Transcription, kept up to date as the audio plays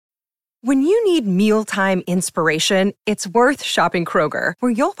When you need mealtime inspiration, it's worth shopping Kroger,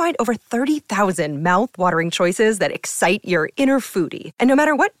 where you'll find over 30,000 mouth-watering choices that excite your inner foodie. And no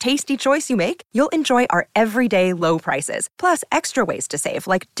matter what tasty choice you make, you'll enjoy our everyday low prices, plus extra ways to save,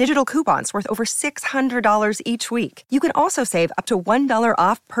 like digital coupons worth over $600 each week. You can also save up to $1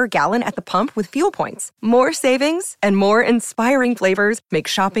 off per gallon at the pump with fuel points. More savings and more inspiring flavors make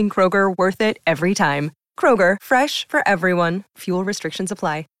shopping Kroger worth it every time. Kroger, fresh for everyone. Fuel restrictions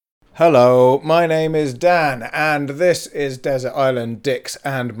apply. Hello, my name is Dan, and this is Desert Island Dicks,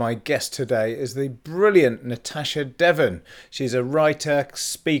 and my guest today is the brilliant Natasha Devon. She's a writer,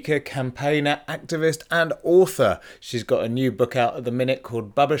 speaker, campaigner, activist, and author. She's got a new book out at the minute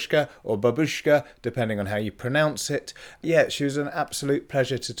called Babushka, or Babushka, depending on how you pronounce it. Yeah, she was an absolute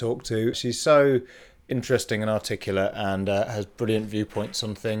pleasure to talk to. She's so interesting and articulate and has brilliant viewpoints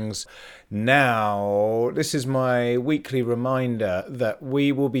on things. Now, this is my weekly reminder that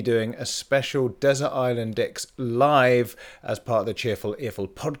we will be doing a special Desert Island Dicks live as part of the Cheerful Earful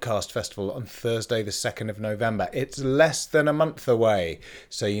Podcast Festival on Thursday the 2nd of November. It's less than a month away,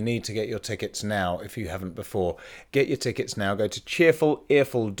 so you need to get your tickets now if you haven't before. Get your tickets now. Go to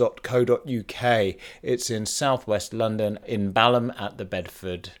cheerfulearful.co.uk. It's in southwest London, in Balham at the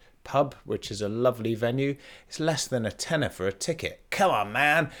Bedford Pub, which is a lovely venue. It's less than a tenner for a ticket. Come on,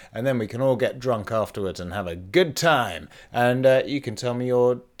 man. And then we can all get drunk afterwards and have a good time. And you can tell me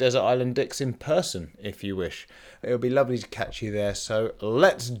your Desert Island Dicks in person if you wish. It'll be lovely to catch you there, so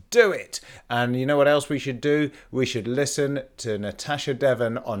let's do it. And you know what else we should do? We should listen to Natasha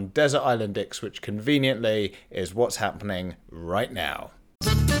Devon on Desert Island Dicks, which conveniently is what's happening right now.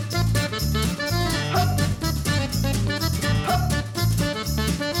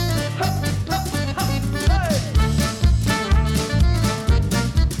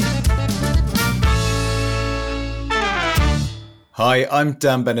 Hi, I'm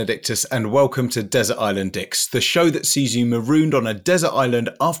Dan Benedictus and welcome to Desert Island Dicks, the show that sees you marooned on a desert island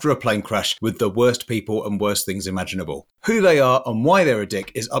after a plane crash with the worst people and worst things imaginable. Who they are and why they're a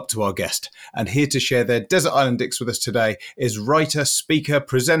dick is up to our guest. And here to share their Desert Island Dicks with us today is writer, speaker,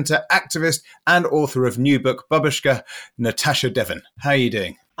 presenter, activist and author of new book Babushka, Natasha Devon. How are you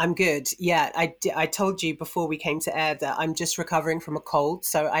doing? I'm good. Yeah, I told you before we came to air that I'm just recovering from a cold,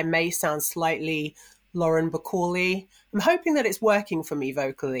 so I may sound slightly Lauren Bacall-y. I'm hoping that it's working for me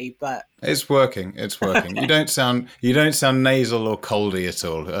vocally, but it's working. You don't sound nasal or coldy at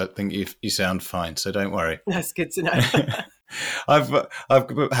all. I think you sound fine, so don't worry. That's good to know. I've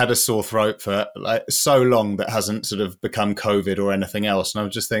had a sore throat for like so long that hasn't sort of become COVID or anything else, and I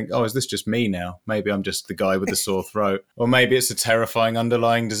just think, oh, is this just me now? Maybe I'm just the guy with the sore throat, or maybe it's a terrifying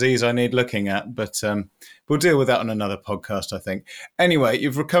underlying disease I need looking at. But we'll deal with that on another podcast, I think. Anyway,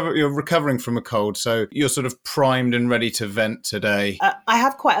 you're recovering from a cold, so you're sort of primed and ready to vent today. I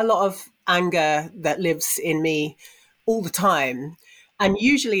have quite a lot of anger that lives in me all the time. And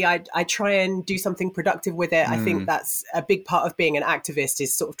usually I try and do something productive with it. I think that's a big part of being an activist,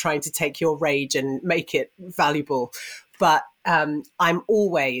 is sort of trying to take your rage and make it valuable. But I'm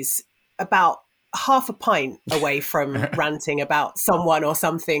always about half a pint away from ranting about someone or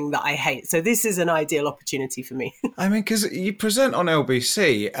something that I hate. So this is an ideal opportunity for me. I mean, because you present on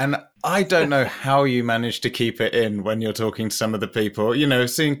LBC and I don't know how you manage to keep it in when you're talking to some of the people. You know,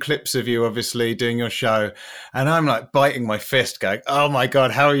 seeing clips of you obviously doing your show, and I'm like biting my fist going, oh my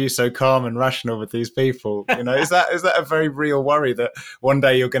God, how are you so calm and rational with these people? You know, is that a very real worry that one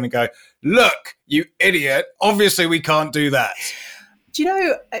day you're going to go, look, you idiot, obviously we can't do that? Do you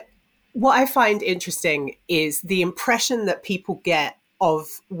know, what I find interesting is the impression that people get of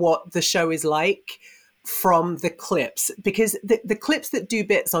what the show is like from the clips, because the clips that do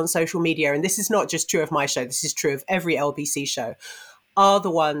bits on social media, and this is not just true of my show, this is true of every LBC show, are the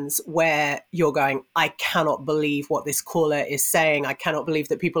ones where you're going, I cannot believe what this caller is saying. I cannot believe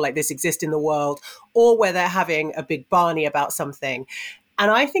that people like this exist in the world, or where they're having a big Barney about something. And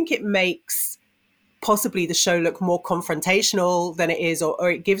I think it makes possibly the show look more confrontational than it is,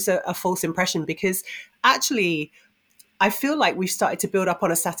 or it gives a false impression, because actually I feel like we've started to build up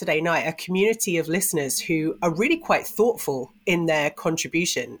on a Saturday night a community of listeners who are really quite thoughtful in their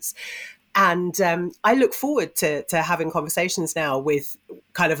contributions. And I look forward to having conversations now with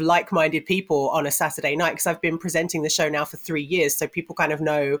kind of like-minded people on a Saturday night, because I've been presenting the show now for 3 years. So people kind of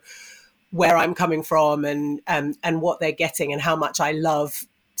know where I'm coming from and what they're getting and how much I love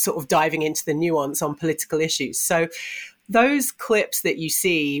sort of diving into the nuance on political issues. So those clips that you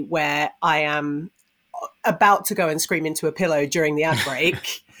see where I am about to go and scream into a pillow during the ad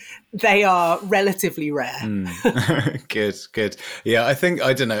break, they are relatively rare. Good. Yeah, I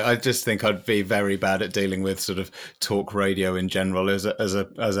don't know. I just think I'd be very bad at dealing with sort of talk radio in general as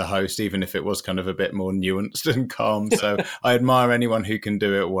a host, even if it was kind of a bit more nuanced and calm. So I admire anyone who can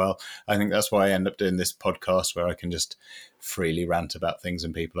do it well. I think that's why I end up doing this podcast where I can just freely rant about things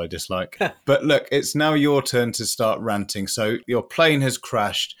and people I dislike. But look, it's now your turn to start ranting. So your plane has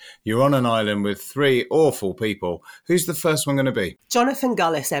crashed. You're on an island with 3 awful people. Who's the first one going to be? Jonathan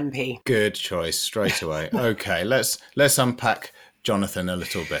Gullis, MP. Good choice, straight away. Okay, let's unpack Jonathan a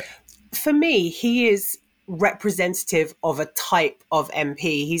little bit. For me, he is representative of a type of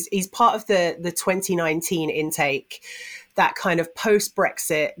MP. He's part of the 2019 intake, that kind of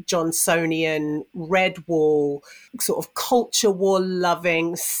post-Brexit, Johnsonian, red wall, sort of culture war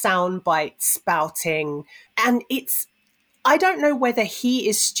loving, soundbite spouting. And I don't know whether he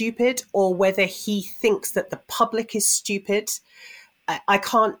is stupid or whether he thinks that the public is stupid.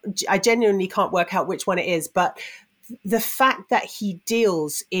 I genuinely can't work out which one it is, but the fact that he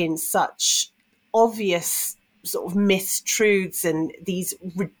deals in such obvious sort of mistruths and these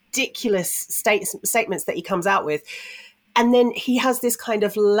ridiculous statements that he comes out with, and then he has this kind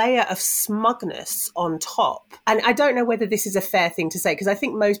of layer of smugness on top. And I don't know whether this is a fair thing to say, because I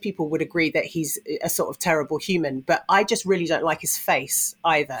think most people would agree that he's a sort of terrible human, but I just really don't like his face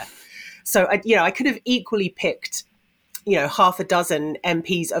either. So, I could have equally picked, half a dozen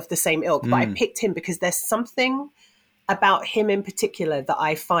MPs of the same ilk, but I picked him because there's something about him in particular that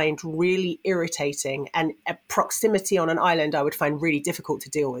I find really irritating, and a proximity on an island I would find really difficult to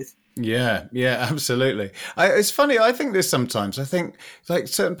deal with. Yeah, absolutely. It's funny. I think this sometimes. I think like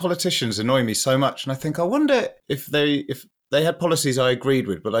certain politicians annoy me so much, and I think I wonder if they had policies I agreed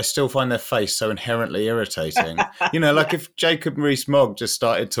with, but I still find their face so inherently irritating. Like if Jacob Rees-Mogg just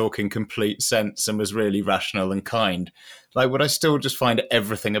started talking complete sense and was really rational and kind, like would I still just find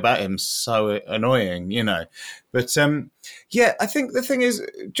everything about him so annoying? But I think the thing is,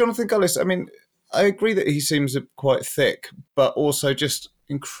 Jonathan Gullis. I mean, I agree that he seems quite thick, but also just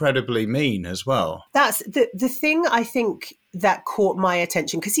incredibly mean as well. That's the thing I think that caught my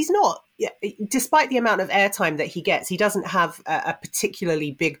attention, because he's not, despite the amount of airtime that he gets, he doesn't have a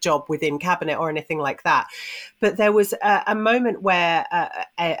particularly big job within cabinet or anything like that. But there was a moment where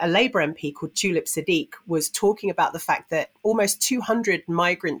a Labour MP called Tulip Siddiq was talking about the fact that almost 200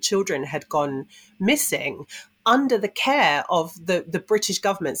 migrant children had gone missing under the care of the British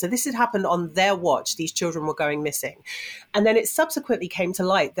government. So this had happened on their watch. These children were going missing. And then it subsequently came to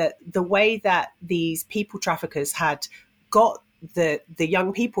light that the way that these people traffickers had got the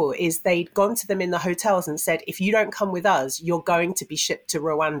young people is they'd gone to them in the hotels and said, if you don't come with us, you're going to be shipped to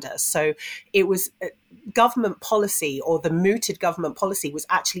Rwanda. So it was government policy, or the mooted government policy was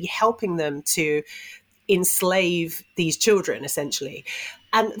actually helping them to enslave these children, essentially.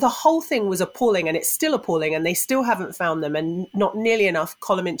 And the whole thing was appalling, and it's still appalling, and they still haven't found them, and not nearly enough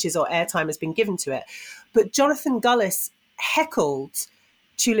column inches or airtime has been given to it. But Jonathan Gullis heckled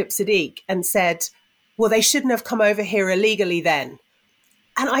Tulip Siddiq and said, well, they shouldn't have come over here illegally then.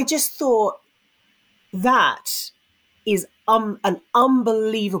 And I just thought that is an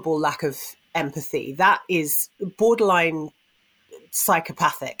unbelievable lack of empathy. That is borderline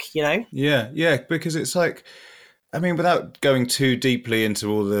psychopathic, Yeah, because it's like, I mean, without going too deeply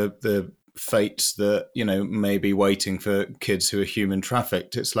into all the fates that, may be waiting for kids who are human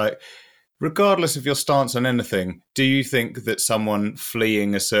trafficked, it's like, regardless of your stance on anything, do you think that someone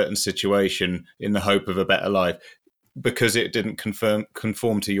fleeing a certain situation in the hope of a better life, because it didn't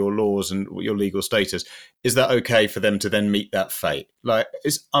conform to your laws and your legal status, is that okay for them to then meet that fate? Like,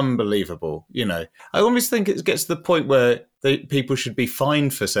 it's unbelievable. I always think it gets to the point where people should be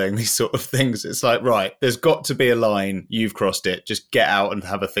fined for saying these sort of things. It's like, right, there's got to be a line. You've crossed it. Just get out and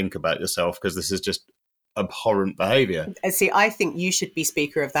have a think about yourself, because this is just abhorrent behaviour. See, I think you should be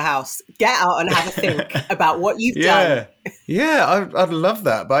Speaker of the House. Get out and have a think about what you've done. Yeah, I'd love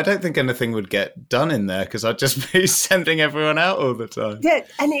that, but I don't think anything would get done in there, because I'd just be sending everyone out all the time. Yeah,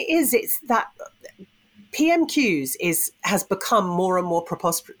 and it's that PMQs has become more and more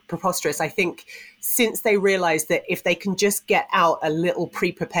preposterous, I think, since they realised that if they can just get out a little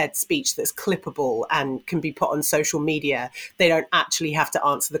pre-prepared speech that's clippable and can be put on social media, they don't actually have to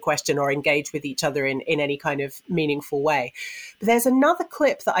answer the question or engage with each other in any kind of meaningful way. But there's another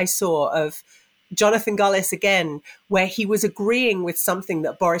clip that I saw of Jonathan Gullis again, where he was agreeing with something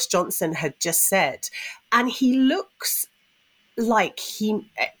that Boris Johnson had just said. And he looks like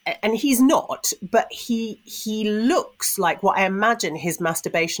and he's not, but he looks like what I imagine his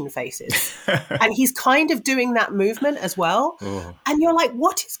masturbation face is. And he's kind of doing that movement as well. Oh. And you're like,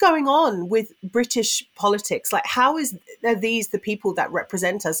 what is going on with British politics? Like, how are these the people that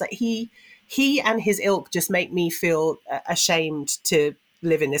represent us? Like he and his ilk just make me feel ashamed to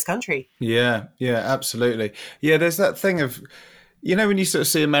live in this country. Yeah, absolutely. Yeah, there's that thing of, when you sort of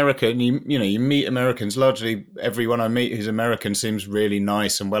see America and you meet Americans, largely everyone I meet who's American seems really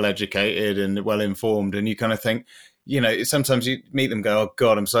nice and well educated and well informed. And you kind of think, sometimes you meet them and go, oh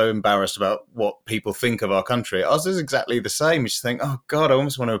God, I'm so embarrassed about what people think of our country. Ours is exactly the same. You just think, oh God, I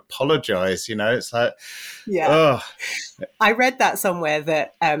almost want to apologize. It's like, yeah. I read that somewhere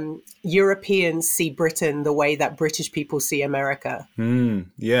that Europeans see Britain the way that British people see America.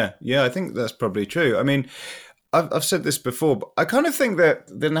 Yeah, I think that's probably true. I mean, I've said this before, but I kind of think that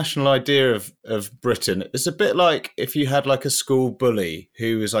the national idea of Britain is a bit like if you had like a school bully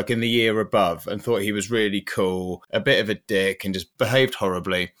who was like in the year above and thought he was really cool, a bit of a dick and just behaved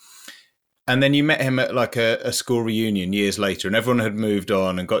horribly. And then you met him at like a school reunion years later and everyone had moved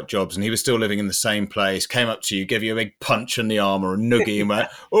on and got jobs and he was still living in the same place, came up to you, gave you a big punch in the arm or a noogie and went,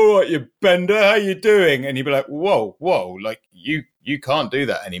 all right, you bender, how you doing? And you'd be like, whoa, like you can't do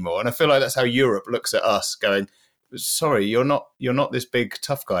that anymore. And I feel like that's how Europe looks at us going, sorry, you're not this big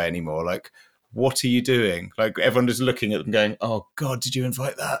tough guy anymore. Like, what are you doing? Like everyone is looking at them going, oh God, did you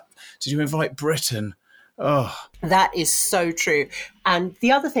invite that? Did you invite Britain? Oh, that is so true. And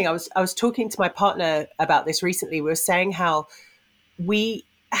the other thing, I was talking to my partner about this recently. We were saying how we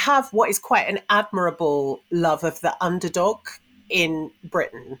have what is quite an admirable love of the underdog in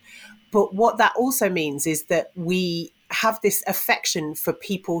Britain. But what that also means is that we have this affection for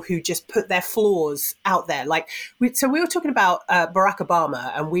people who just put their flaws out there. Like, so we were talking about Barack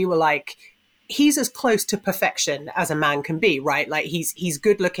Obama, and we were like, he's as close to perfection as a man can be, right? Like he's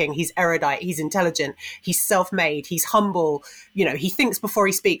good looking, he's erudite, he's intelligent, he's self-made, he's humble, he thinks before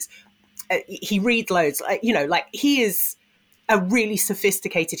he speaks, he reads loads, like he is a really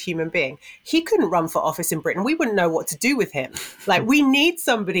sophisticated human being. He couldn't run for office in Britain. We wouldn't know what to do with him. Like, we need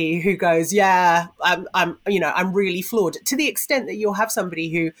somebody who goes, yeah, I'm really flawed, to the extent that you'll have somebody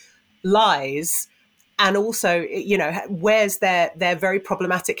who lies and also, wears their very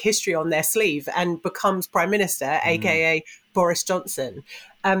problematic history on their sleeve and becomes prime minister, aka Boris Johnson.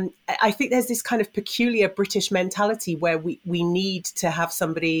 I think there's this kind of peculiar British mentality where we need to have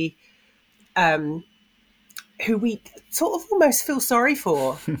somebody who we sort of almost feel sorry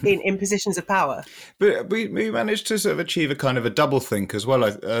for in positions of power. But we managed to sort of achieve a kind of a double think as well,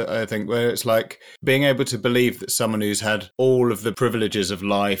 I think, where it's like being able to believe that someone who's had all of the privileges of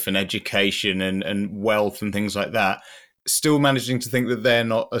life and education and wealth and things like that, still managing to think that they're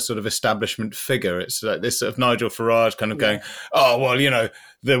not a sort of establishment figure. It's like this sort of Nigel Farage kind of going, oh, well,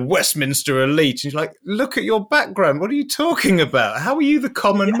 the Westminster elite. And you're like, look at your background. What are you talking about? How are you the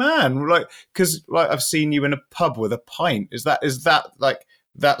common man? Like, because I've seen you in a pub with a pint. Is that like,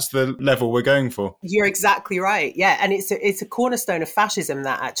 that's the level we're going for? You're exactly right. Yeah. And it's a cornerstone of fascism,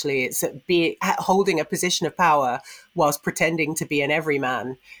 that actually it's holding a position of power whilst pretending to be an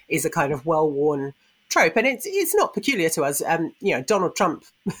everyman is a kind of well-worn trope, and it's not peculiar to us. Donald Trump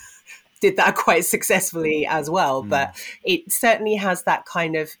did that quite successfully as well, but it certainly has that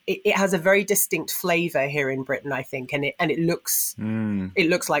kind of it has a very distinct flavour here in Britain, I think, and it looks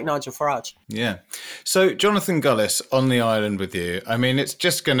like Nigel Farage. Yeah. So Jonathan Gullis on the island with you. I mean, it's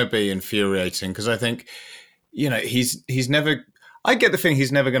just going to be infuriating because I think he's never. I get the feeling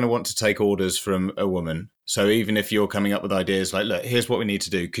he's never going to want to take orders from a woman. So even if you're coming up with ideas like, look, here's what we need to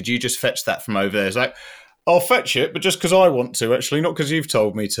do. Could you just fetch that from over there? It's like, I'll fetch it, but just because I want to, actually, not because you've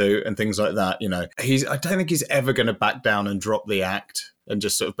told me to, and things like that. I don't think he's ever going to back down and drop the act and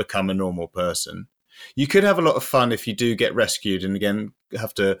just sort of become a normal person. You could have a lot of fun if you do get rescued and again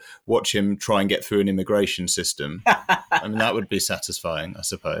have to watch him try and get through an immigration system. I mean, that would be satisfying, I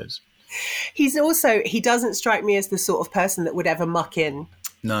suppose. He doesn't strike me as the sort of person that would ever muck in.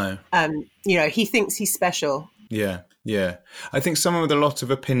 No. He thinks he's special. Yeah. I think someone with a lot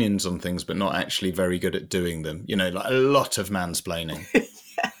of opinions on things, but not actually very good at doing them. Like a lot of mansplaining.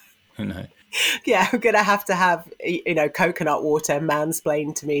 Yeah. Yeah, I'm going to have coconut water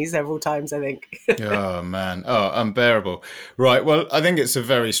mansplained to me several times, I think. Oh, man. Oh, unbearable. Right. Well, I think it's a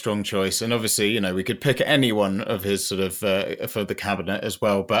very strong choice. And obviously, we could pick any one of his sort of for the cabinet as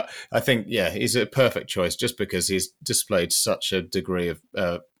well. But I think, he's a perfect choice just because he's displayed such a degree of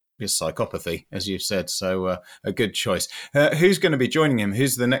psychopathy, as you've said. So a good choice. Who's going to be joining him?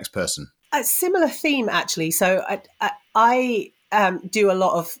 Who's the next person? A similar theme, actually. So I do a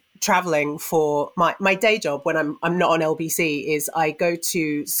lot of traveling for my day job when I'm not on LBC is I go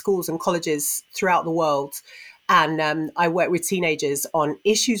to schools and colleges throughout the world. And I work with teenagers on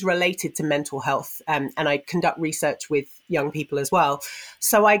issues related to mental health. And I conduct research with young people as well.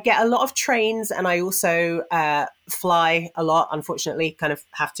 So I get a lot of trains, and I also fly a lot, unfortunately, kind of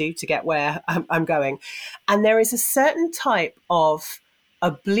have to get where I'm going. And there is a certain type of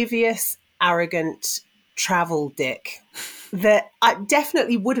oblivious, arrogant travel dick that I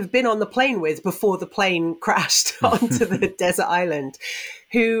definitely would have been on the plane with before the plane crashed onto the desert island,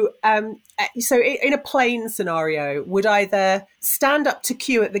 who, so in a plane scenario, would either stand up to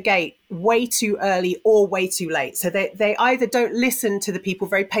queue at the gate way too early or way too late. So they either don't listen to the people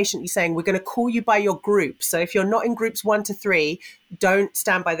very patiently saying, we're going to call you by your group. So if you're not in groups 1 to 3, don't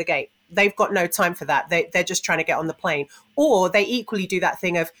stand by the gate. They've got no time for that. They're just trying to get on the plane. Or they equally do that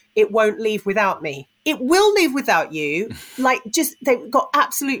thing of, it won't leave without me. It will leave without you. Like, just, they've got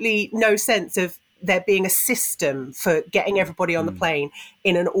absolutely no sense of there being a system for getting everybody on the plane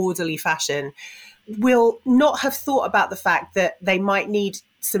in an orderly fashion. Will not have thought about the fact that they might need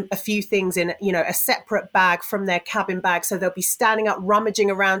a few things in, a separate bag from their cabin bag. So they'll be standing up, rummaging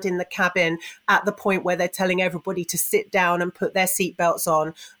around in the cabin at the point where they're telling everybody to sit down and put their seatbelts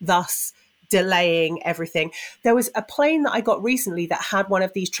on, thus delaying everything. There was a plane that I got recently that had one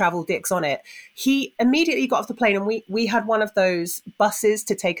of these travel dicks on it. He immediately got off the plane, and we had one of those buses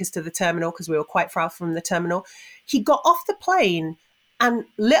to take us to the terminal because we were quite far from the terminal. He got off the plane and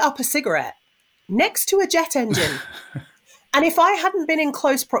lit up a cigarette next to a jet engine. And if I hadn't been in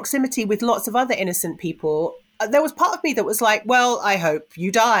close proximity with lots of other innocent people, there was part of me that was like, well, I hope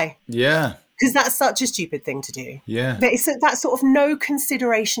you die. Yeah. Because that's such a stupid thing to do. Yeah. But it's that sort of no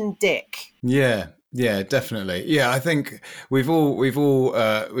consideration dick. Yeah. Yeah, definitely. Yeah, I think we've all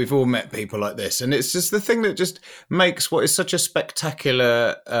met people like this, and it's just the thing that just makes what is such a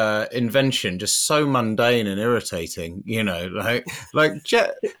spectacular invention just so mundane and irritating. Like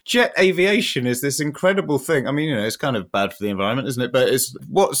jet aviation is this incredible thing. I mean, it's kind of bad for the environment, isn't it? But it's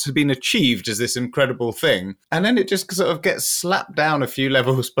what's been achieved as this incredible thing, and then it just sort of gets slapped down a few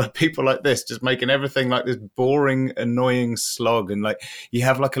levels by people like this, just making everything like this boring, annoying slog, and like you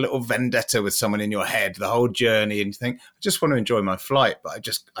have like a little vendetta with someone in your head the whole journey, and you think, I just want to enjoy my flight, but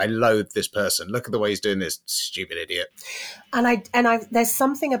I loathe this person. Look at the way he's doing this, stupid idiot. And I there's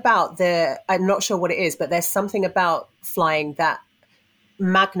something about I'm not sure what it is, but there's something about flying that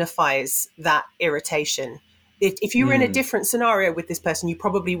magnifies that irritation. If you were in a different scenario with this person, you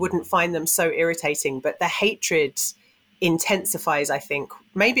probably wouldn't find them so irritating, but the hatred intensifies, I think.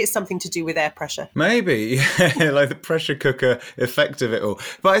 Maybe it's something to do with air pressure. Maybe, like the pressure cooker effect of it all.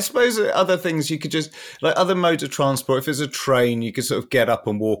 But I suppose other things you could just, like other modes of transport, if it's a train, you could sort of get up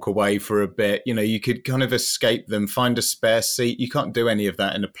and walk away for a bit. You could kind of escape them, find a spare seat. You can't do any of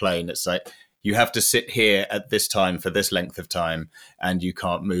that in a plane. It's like, you have to sit here at this time for this length of time, and you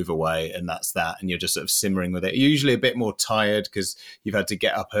can't move away, and that's that. And you're just sort of simmering with it. You're usually a bit more tired because you've had to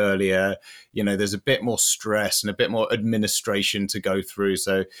get up earlier. There's a bit more stress and a bit more administration to go through.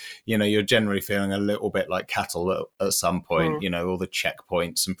 So, you're generally feeling a little bit like cattle at some point, all the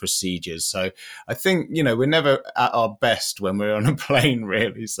checkpoints and procedures. So I think, we're never at our best when we're on a plane,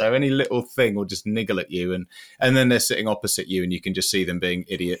 really. So any little thing will just niggle at you, and then they're sitting opposite you, and you can just see them being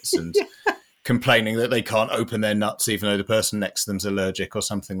idiots and complaining that they can't open their nuts even though the person next to them's allergic or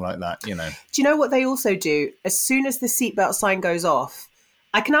something like that, Do you know what they also do? As soon as the seatbelt sign goes off,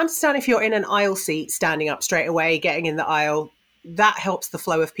 I can understand if you're in an aisle seat, standing up straight away, getting in the aisle, that helps the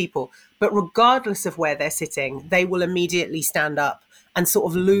flow of people. But regardless of where they're sitting, they will immediately stand up and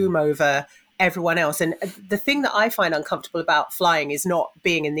sort of loom over everyone else. And the thing that I find uncomfortable about flying is not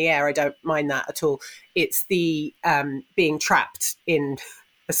being in the air. I don't mind that at all. It's the being trapped in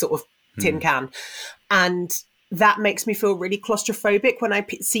a sort of tin can, and that makes me feel really claustrophobic when I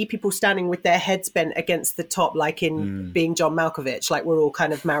see people standing with their heads bent against the top, like in Being John Malkovich, like we're all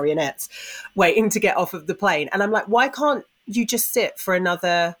kind of marionettes waiting to get off of the plane. And I'm like, why can't you just sit for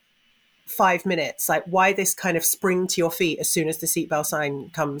another 5 minutes? Like, why this kind of spring to your feet as soon as the seatbelt sign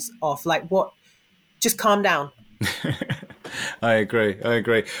comes off? Like, what? Just calm down. I agree.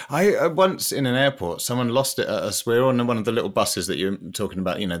 I once in an airport, someone lost it at us. We were on one of the little buses that you're talking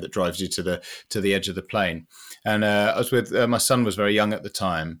about, that drives you to the edge of the plane. And I was with my son was very young at the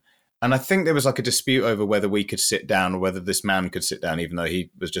time, and I think there was like a dispute over whether we could sit down or whether this man could sit down, even though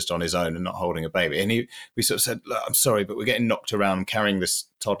he was just on his own and not holding a baby. And we sort of said, "Look, I'm sorry, but we're getting knocked around carrying this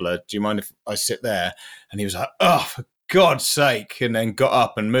toddler. Do you mind if I sit there?" And he was like, "Oh, for God's sake!" And then got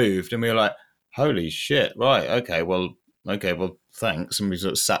up and moved, and we were like, "Holy shit! Right? Okay, well, thanks." And we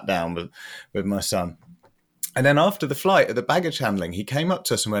sort of sat down with my son. And then after the flight at the baggage handling, he came up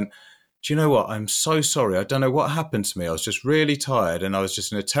to us and went, do you know what? I'm so sorry. I don't know what happened to me. I was just really tired and I was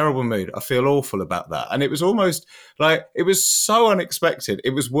just in a terrible mood. I feel awful about that. And it was almost like, it was so unexpected.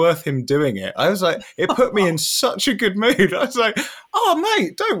 It was worth him doing it. I was like, it put me in such a good mood. I was like, oh,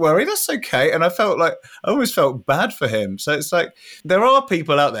 mate, don't worry. That's okay. And I almost felt bad for him. So it's like, there are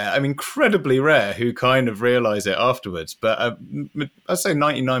people out there, I'm incredibly rare, who kind of realize it afterwards. But I'd say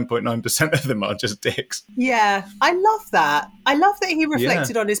 99.9% of them are just dicks. Yeah, I love that. I love that he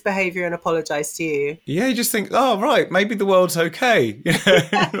reflected on his behaviour and apologised to you. Yeah, you just think, oh, right, maybe the world's okay. You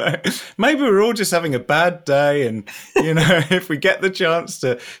know, maybe we're all just having a bad day. And, you know, if we get the chance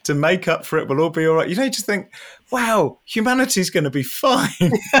to make up for it, we'll all be all right. You know, you just think, wow, humanity's going to be fine.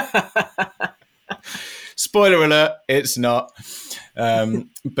 Spoiler alert, it's not.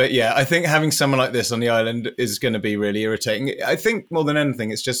 But yeah, I think having someone like this on the island is going to be really irritating. I think more than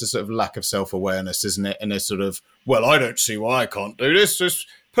anything, it's just a sort of lack of self-awareness, isn't it? And a sort of, well, I don't see why I can't do this. It's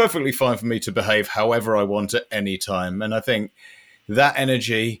perfectly fine for me to behave however I want at any time. And I think that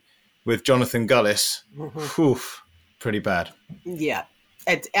energy with Jonathan Gullis, pretty bad. Yeah.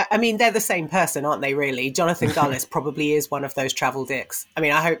 I mean, they're the same person, aren't they, really? Jonathan Gullis probably is one of those travel dicks. I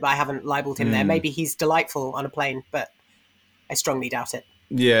mean, I hope I haven't libelled him there. Maybe he's delightful on a plane, but I strongly doubt it.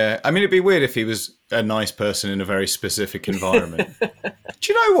 Yeah. I mean, it'd be weird if he was a nice person in a very specific environment.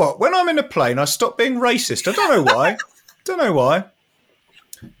 Do you know what? When I'm in a plane, I stop being racist. I don't know why.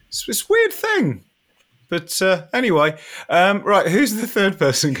 It's a weird thing. But anyway, right, who's the third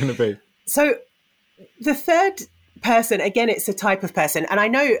person going to be? So the third person, again, it's a type of person. And I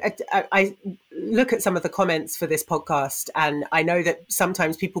know I look at some of the comments for this podcast, and I know that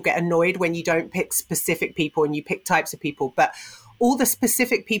sometimes people get annoyed when you don't pick specific people and you pick types of people. But all the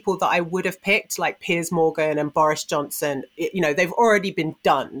specific people that I would have picked, like Piers Morgan and Boris Johnson, you know, they've already been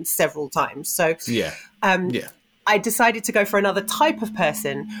done several times. So I decided to go for another type of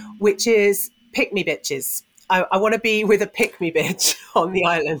person, which is pick-me bitches. I want to be with a pick-me bitch on the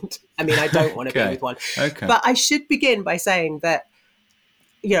island. I mean, I don't want to be with one. Okay. But I should begin by saying that,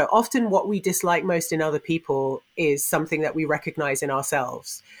 you know, often what we dislike most in other people is something that we recognize in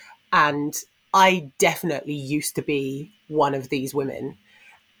ourselves. And I definitely used to be one of these women.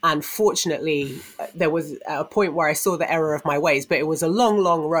 And fortunately, there was a point where I saw the error of my ways, but it was a long,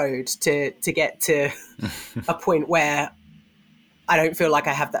 long road to get to a point where I don't feel like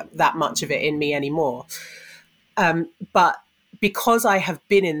I have that much of it in me anymore. But because I have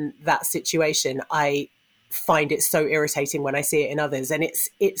been in that situation, I find it so irritating when I see it in others. And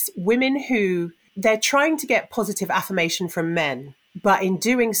it's women who, they're trying to get positive affirmation from men, but in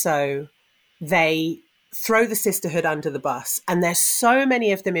doing so, they throw the sisterhood under the bus. And there's so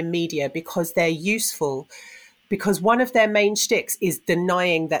many of them in media because they're useful, because one of their main shticks is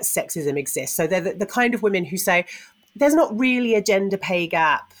denying that sexism exists. So they're the kind of women who say, there's not really a gender pay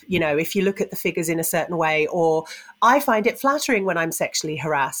gap, you know, if you look at the figures in a certain way, or I find it flattering when I'm sexually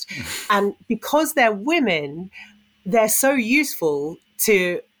harassed. And because they're women, they're so useful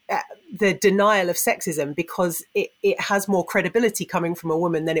to the denial of sexism because it has more credibility coming from a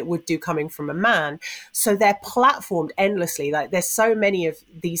woman than it would do coming from a man. So they're platformed endlessly. Like there's so many of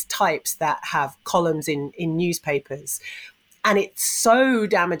these types that have columns in newspapers. And it's so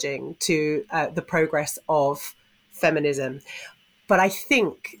damaging to the progress of feminism. But I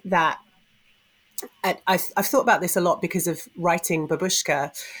think that I've thought about this a lot because of writing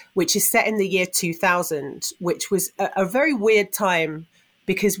Babushka, which is set in the year 2000, which was a very weird time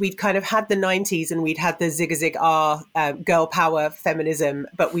because we'd kind of had the 90s and we'd had the Zig a Zig R girl power feminism,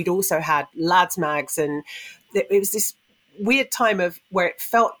 but we'd also had lads mags, and it was this weird time of where it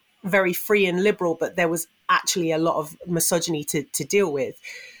felt very free and liberal, but there was actually a lot of misogyny to deal with.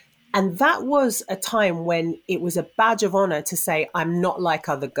 And that was a time when it was a badge of honor to say, I'm not like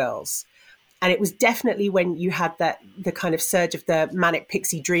other girls. And it was definitely when you had the kind of surge of the manic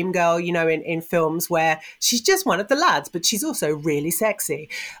pixie dream girl, you know, in films where she's just one of the lads, but she's also really sexy.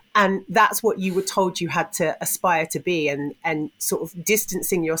 And that's what you were told you had to aspire to be. And sort of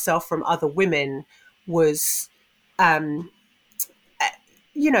distancing yourself from other women was, you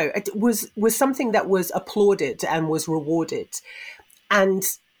know, it was something that was applauded and was rewarded. And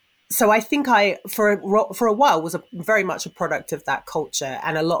so I think for a while, was very much a product of that culture.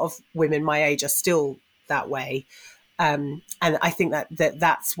 And a lot of women my age are still that way. And I think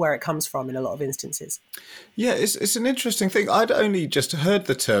that's where it comes from in a lot of instances. Yeah, it's an interesting thing. I'd only just heard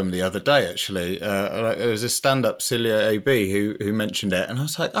the term the other day, actually. There was a stand-up, Celia A.B., who mentioned it, and I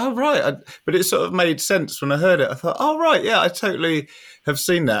was like, oh, right. But it sort of made sense when I heard it. I thought, oh, right, yeah, I totally have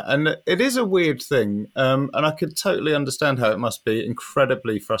seen that. And it is a weird thing, and I could totally understand how it must be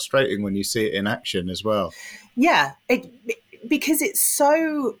incredibly frustrating when you see it in action as well. Yeah, because it's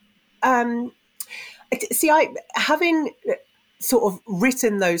so... having sort of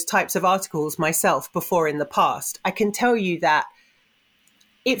written those types of articles myself before in the past, I can tell you that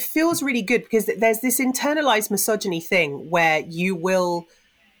it feels really good because there's this internalized misogyny thing where you will,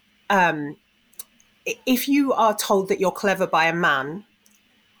 if you are told that you're clever by a man,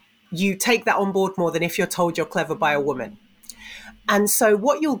 you take that on board more than if you're told you're clever by a woman. And so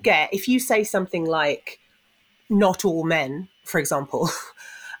what you'll get, if you say something like, not all men, for example,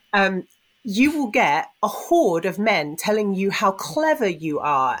 you will get a horde of men telling you how clever you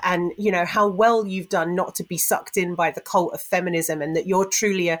are and, you know, how well you've done not to be sucked in by the cult of feminism and that you're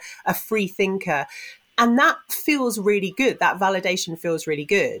truly a free thinker. And that feels really good. That validation feels really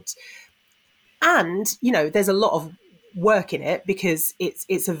good. And, you know, there's a lot of work in it because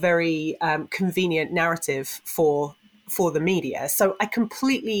it's a very convenient narrative for the media. So I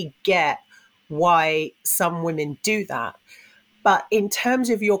completely get why some women do that. But in terms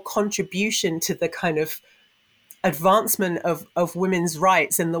of your contribution to the kind of advancement of women's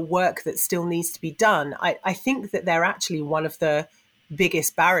rights and the work that still needs to be done, I think that they're actually one of the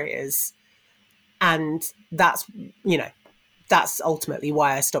biggest barriers. And that's ultimately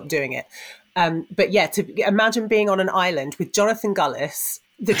why I stopped doing it. But yeah, to imagine being on an island with Jonathan Gullis,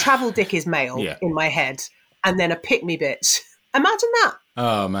 the travel dick is male in my head, and then a pick-me bitch. Imagine that.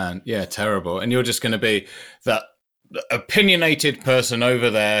 Oh, man. Yeah, terrible. And you're just going to be that opinionated person over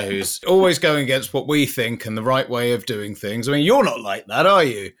there who's always going against what we think and the right way of doing things. I mean, you're not like that, are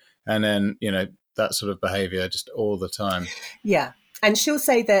you? And then, you know, that sort of behavior just all the time. Yeah. And she'll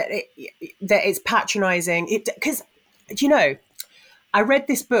say that it's patronizing. Because, you know, I read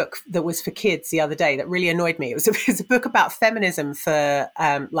this book that was for kids the other day that really annoyed me. It was a book about feminism for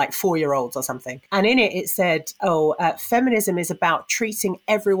like 4-year-olds or something. And in it said, feminism is about treating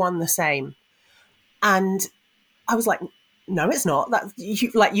everyone the same. And I was like, no, it's not.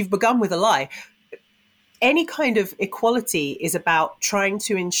 You've begun with a lie. Any kind of equality is about trying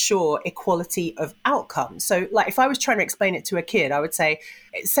to ensure equality of outcome. So like if I was trying to explain it to a kid, I would say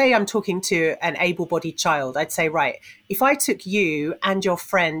I'm talking to an able-bodied child. I'd say, right, if I took you and your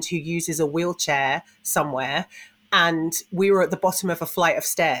friend who uses a wheelchair somewhere and we were at the bottom of a flight of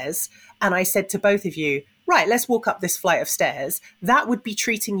stairs and I said to both of you, right, let's walk up this flight of stairs, that would be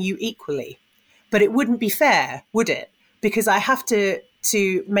treating you equally. But it wouldn't be fair, would it? Because I have to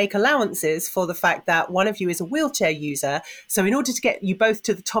make allowances for the fact that one of you is a wheelchair user. So in order to get you both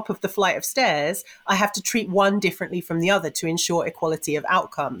to the top of the flight of stairs, I have to treat one differently from the other to ensure equality of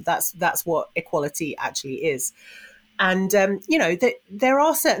outcome. That's what equality actually is. And, you know, there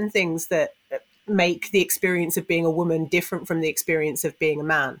are certain things that make the experience of being a woman different from the experience of being a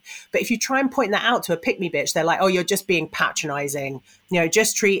man. But if you try and point that out to a pick-me bitch, they're like, oh, you're just being patronizing, you know,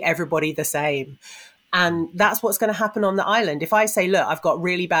 just treat everybody the same. And that's what's going to happen on the island. If I say, look, I've got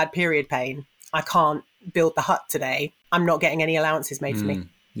really bad period pain, I can't build the hut today, I'm not getting any allowances made for me.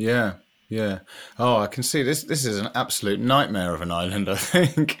 Yeah. Yeah. Oh, I can see this. This is an absolute nightmare of an island, I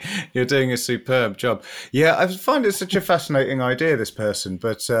think. You're doing a superb job. Yeah, I find it such a fascinating idea, this person,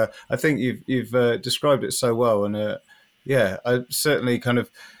 but I think you've described it so well. And yeah, I certainly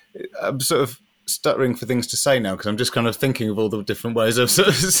I'm sort of stuttering for things to say now because I'm just kind of thinking of all the different ways I've sort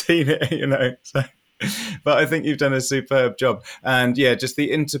of seen it, you know. So, but I think you've done a superb job. And yeah, just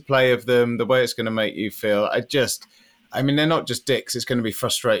the interplay of them, the way it's going to make you feel. I mean, they're not just dicks. It's going to be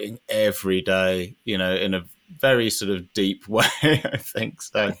frustrating every day, you know, in a very sort of deep way, I think.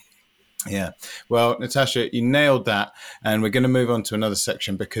 So, yeah. Well, Natasha, you nailed that. And we're going to move on to another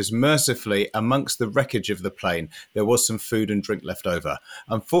section because mercifully, amongst the wreckage of the plane, there was some food and drink left over.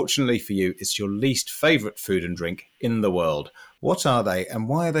 Unfortunately for you, it's your least favourite food and drink in the world. What are they and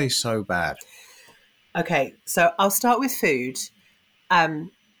why are they so bad? Okay, so I'll start with food.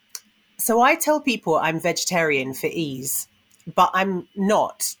 So I tell people I'm vegetarian for ease, but I'm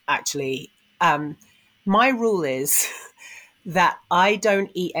not actually. My rule is that I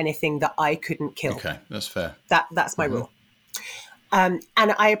don't eat anything that I couldn't kill. Okay, that's fair. That's my rule. And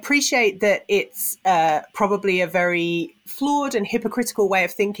I appreciate that it's probably a very flawed and hypocritical way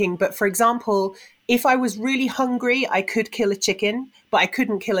of thinking. But for example, if I was really hungry, I could kill a chicken, but I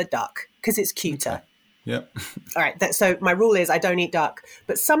couldn't kill a duck because it's cuter. Yep. All right. So my rule is I don't eat duck,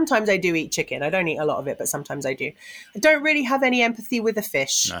 but sometimes I do eat chicken. I don't eat a lot of it, but sometimes I do. I don't really have any empathy with the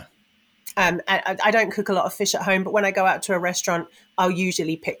fish. No. I don't cook a lot of fish at home, but when I go out to a restaurant, I'll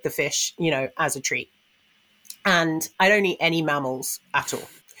usually pick the fish, as a treat. And I don't eat any mammals at all.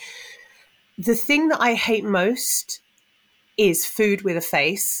 The thing that I hate most is food with a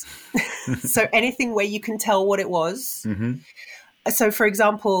face. So anything where you can tell what it was. Mm-hmm. So, for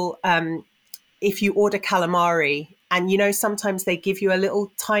example, if you order calamari and, sometimes they give you a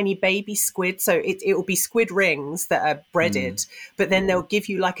little tiny baby squid. So it will be squid rings that are breaded, but then they'll give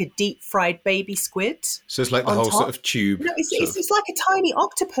you like a deep fried baby squid. So it's like the whole top. sort of tube. No, it's like a tiny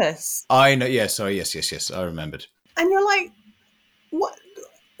octopus. I know. Yeah, sorry. Yes. I remembered. And you're like, what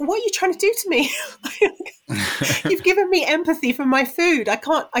are you trying to do to me? You've given me empathy for my food. I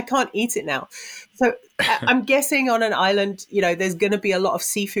can't eat it now. So I'm guessing on an island, there's going to be a lot of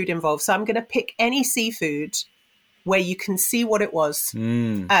seafood involved. So I'm going to pick any seafood where you can see what it was.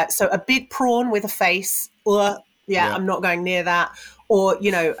 So a big prawn with a face. Yeah, I'm not going near that. Or,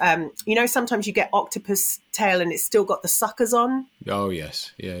 sometimes you get octopus tail and it's still got the suckers on. Oh,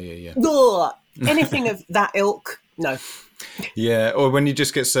 yes. Yeah. Ugh. Anything of that ilk, no. Yeah, or when you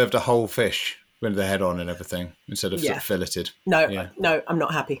just get served a whole fish with the head on and everything instead of sort of filleted. No, I'm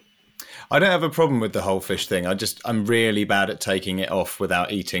not happy. I don't have a problem with the whole fish thing. I'm really bad at taking it off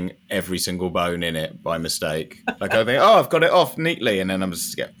without eating every single bone in it by mistake. Like I think, I've got it off neatly, and then I'm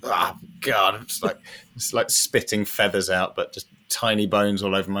just God, I'm just it's like spitting feathers out, but just tiny bones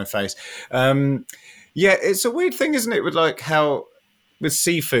all over my face. It's a weird thing, isn't it? With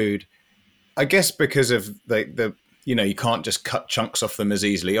seafood, I guess because of the you can't just cut chunks off them as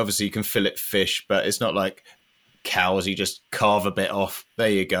easily. Obviously, you can fillet fish, but it's not like cows. You just carve a bit off. There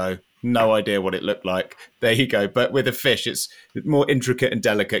you go. No idea what it looked like. There you go. But with a fish, it's more intricate and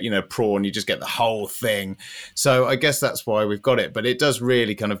delicate. Prawn, you just get the whole thing. So I guess that's why we've got it. But it does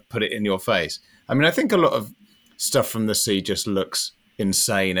really kind of put it in your face. I mean, I think a lot of stuff from the sea just looks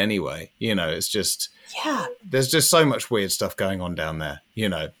insane anyway. It's just... Yeah. There's just so much weird stuff going on down there,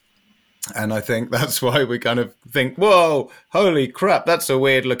 And I think that's why we kind of think, whoa, holy crap, that's a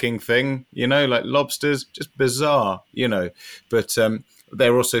weird looking thing, like lobsters, just bizarre, But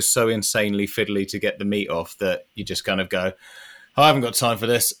they're also so insanely fiddly to get the meat off that you just kind of go, I haven't got time for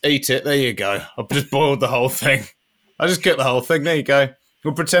this. Eat it. There you go. I've just boiled the whole thing. I just get the whole thing. There you go.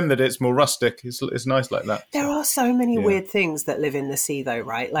 We'll pretend that it's more rustic. It's nice like that. There are so many weird things that live in the sea though,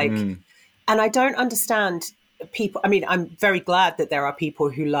 right? Like, and I don't understand people. I mean, I'm very glad that there are people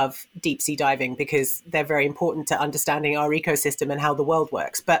who love deep sea diving because they're very important to understanding our ecosystem and how the world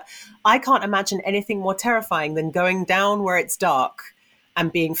works. But I can't imagine anything more terrifying than going down where it's dark and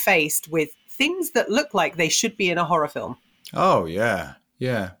being faced with things that look like they should be in a horror film. Oh, yeah.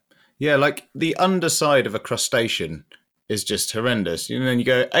 Like the underside of a crustacean is just horrendous. And then you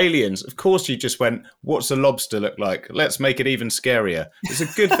go, aliens. Of course you just went, what's a lobster look like? Let's make it even scarier. It's a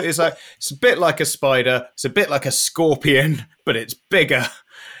good thing. It's a bit like a spider. It's a bit like a scorpion, but it's bigger.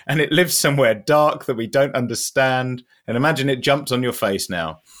 And it lives somewhere dark that we don't understand. And imagine it jumped on your face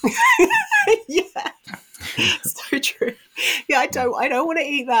now. Yeah. So true. Yeah, I don't want to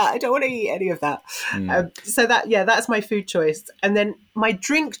eat that. I don't want to eat any of that. So that's my food choice. And then my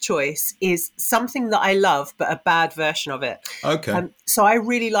drink choice is something that I love, but a bad version of it. Okay. So I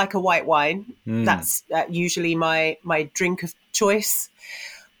really like a white wine. That's usually my drink of choice.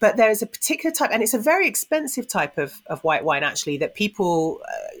 But there's a particular type, and it's a very expensive type of white wine, actually, that people,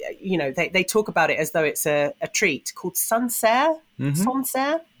 they talk about it as though it's a treat, called Sancerre.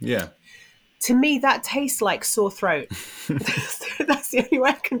 Sancerre. Yeah. To me, that tastes like sore throat. That's the only way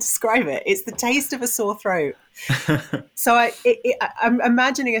I can describe it. It's the taste of a sore throat. So I'm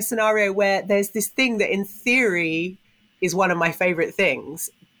imagining a scenario where there's this thing that in theory is one of my favorite things,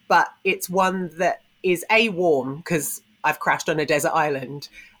 but it's one that is A, warm because I've crashed on a desert island,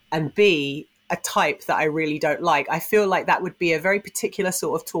 and B, a type that I really don't like. I feel like that would be a very particular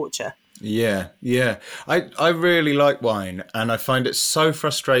sort of torture. Yeah. I really like wine, and I find it so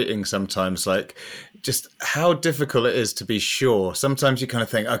frustrating sometimes, like just how difficult it is to be sure. Sometimes you kind of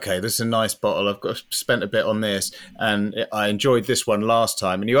think, okay, this is a nice bottle. I've spent a bit on this, and I enjoyed this one last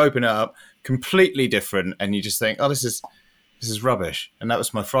time. And you open it up, completely different, and you just think, oh, this is rubbish. And that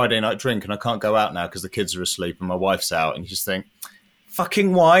was my Friday night drink, and I can't go out now because the kids are asleep and my wife's out. And you just think,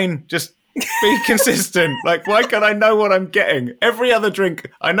 fucking wine, just be consistent. Like, why can't I know what I'm getting? Every other drink,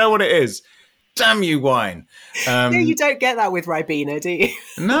 I know what it is. Damn you, wine. You don't get that with Ribena, do you?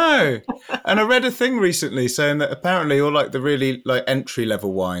 No. And I read a thing recently saying that apparently all like the really like entry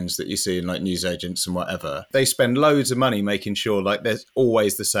level wines that you see in like newsagents and whatever, they spend loads of money making sure like they're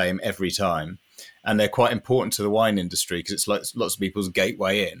always the same every time. and they're quite important to the wine industry because it's like lots of people's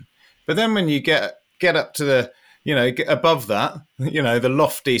gateway in. But then when you get up to the, get above that, the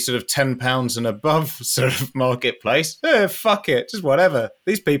lofty sort of £10 and above sort of marketplace, fuck it, just whatever.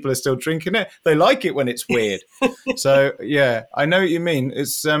 These people are still drinking it. They like it when it's weird. So, yeah, I know what you mean.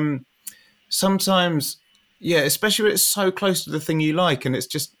 It's sometimes, especially when it's so close to the thing you like and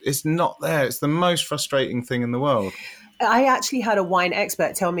it's not there. It's the most frustrating thing in the world. I actually had a wine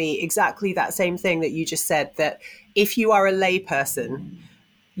expert tell me exactly that same thing that you just said, that if you are a layperson,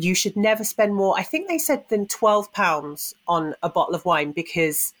 you should never spend more, I think they said, than £12 on a bottle of wine,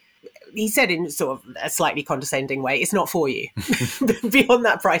 because he said in sort of a slightly condescending way, it's not for you. Beyond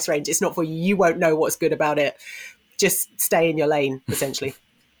that price range, it's not for you. You won't know what's good about it. Just stay in your lane, essentially.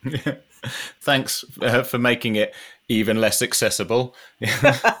 Yeah. Thanks for making it even less accessible.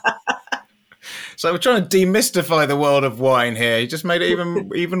 So we're trying to demystify the world of wine here. You just made it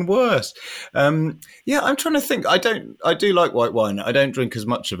even worse. I'm trying to think. I do like white wine. I don't drink as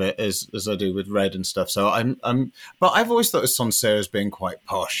much of it as I do with red and stuff. So but I've always thought of Sancerre as being quite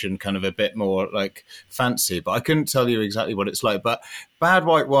posh and kind of a bit more like fancy. But I couldn't tell you exactly what it's like. But bad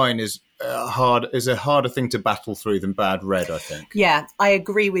white wine is a harder thing to battle through than bad red, I think. Yeah, I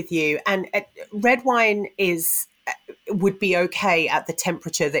agree with you. And red wine would be okay at the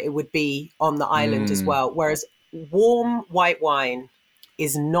temperature that it would be on the island as well. Whereas warm white wine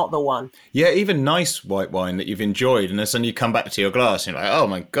is not the one. Yeah, even nice white wine that you've enjoyed, and then you come back to your glass and you're like, oh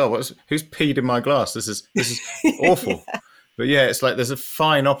my God, who's peed in my glass? This is awful. Yeah. But yeah, it's like there's a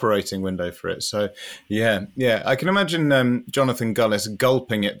fine operating window for it. So yeah. I can imagine Jonathan Gullis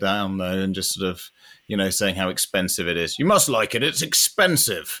gulping it down though and just sort of, saying how expensive it is. You must like it. It's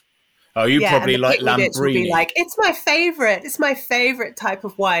expensive. Oh, you probably like Lambrini. Be like, it's my favorite. It's my favorite type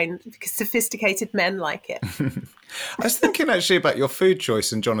of wine because sophisticated men like it. I was thinking actually about your food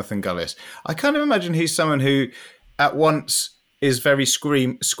choice in Jonathan Gullis. I kind of imagine he's someone who at once is very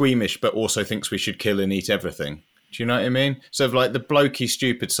squeamish, but also thinks we should kill and eat everything. Do you know what I mean? So like the blokey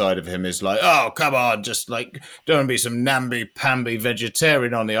stupid side of him is like, oh, come on, just like don't be some namby-pamby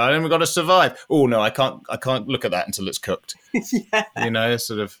vegetarian on the island. We've got to survive. Oh, no, I can't look at that until it's cooked. Yeah.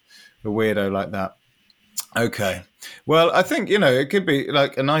 Sort of a weirdo like that. Okay. Well, I think, it could be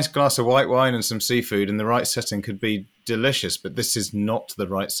like a nice glass of white wine and some seafood in the right setting could be delicious, but this is not the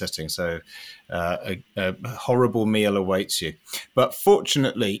right setting. So a horrible meal awaits you. But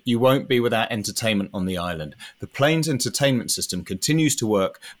fortunately, you won't be without entertainment on the island. The plane's entertainment system continues to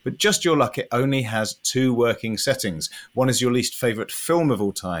work, but just your luck, it only has 2 working settings. One is your least favourite film of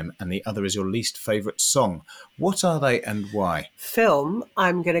all time, and the other is your least favourite song. What are they and why? Film,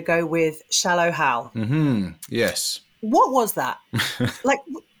 I'm going to go with Shallow Hal. Mm-hmm. Yes. What was that?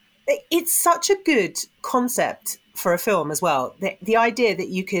 It's such a good concept for a film as well. The idea that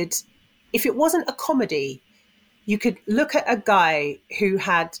you could, if it wasn't a comedy, you could look at a guy who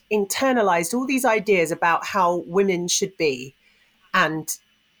had internalized all these ideas about how women should be and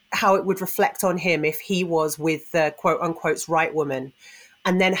how it would reflect on him if he was with the quote unquote right woman,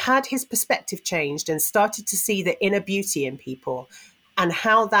 and then had his perspective changed and started to see the inner beauty in people and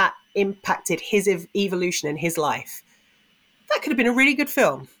how that impacted his evolution in his life. That could have been a really good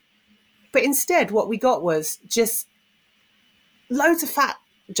film. But instead, what we got was just loads of fat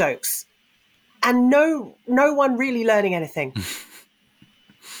jokes and no one really learning anything.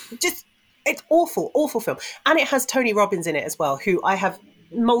 Just, it's awful film. And it has Tony Robbins in it as well, who I have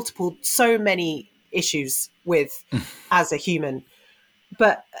so many issues with as a human.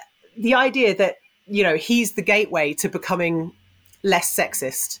 But the idea that, he's the gateway to becoming less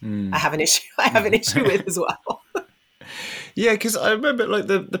sexist, I have an issue with as well. Yeah, because I remember like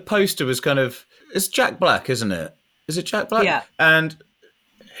the poster was kind of, it's Jack Black, isn't it? Is it Jack Black? Yeah. And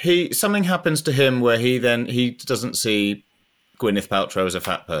something happens to him where he doesn't see Gwyneth Paltrow as a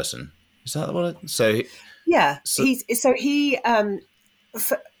fat person. Is that what?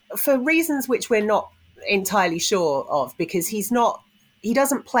 For reasons which we're not entirely sure of, because he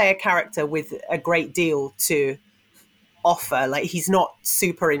doesn't play a character with a great deal to offer. Like, he's not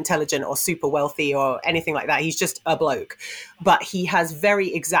super intelligent or super wealthy or anything like that. He's just a bloke, but he has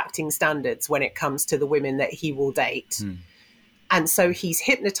very exacting standards when it comes to the women that he will date. And so he's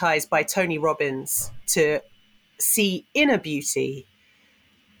hypnotized by Tony Robbins to see inner beauty,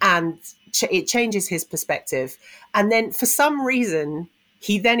 and it changes his perspective. And then for some reason,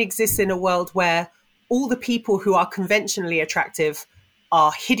 he then exists in a world where all the people who are conventionally attractive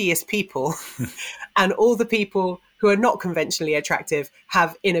are hideous people and all the people who are not conventionally attractive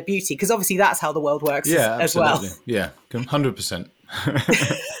have inner beauty, because obviously that's how the world works as well. Yeah, 100%.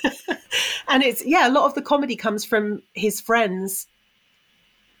 And it's, a lot of the comedy comes from his friends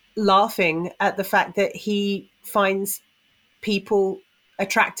laughing at the fact that he finds people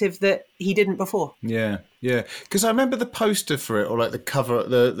attractive that he didn't before. Yeah, yeah. Because I remember the poster for it, or like the cover,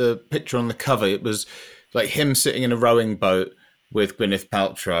 the picture on the cover. It was like him sitting in a rowing boat with Gwyneth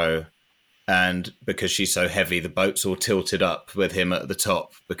Paltrow, and because she's so heavy, the boat's all tilted up with him at the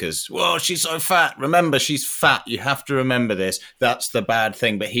top because, well, she's so fat. Remember, she's fat. You have to remember this. That's the bad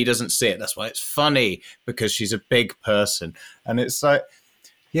thing, but he doesn't see it. That's why it's funny, because she's a big person. And it's like,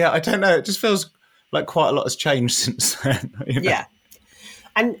 yeah, I don't know. It just feels like quite a lot has changed since then. You know? Yeah.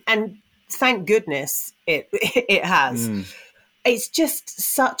 And thank goodness it has. It's just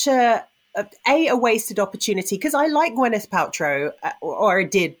such a wasted opportunity, because I like Gwyneth Paltrow, or I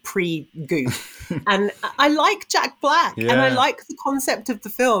did pre-Goof, and I like Jack Black, and I like the concept of the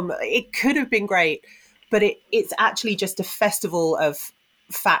film. It could have been great, but it's actually just a festival of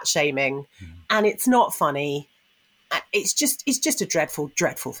fat shaming, and it's not funny. It's just a dreadful,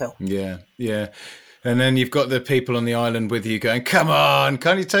 dreadful film. Yeah, yeah. And then you've got the people on the island with you going, come on,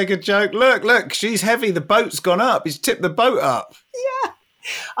 can't you take a joke? Look, she's heavy. The boat's gone up. He's tipped the boat up. Yeah.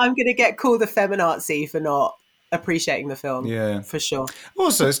 I'm going to get called a feminazi for not appreciating the film. Yeah. For sure.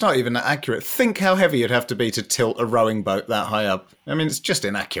 Also, it's not even that accurate. Think how heavy you'd have to be to tilt a rowing boat that high up. I mean, it's just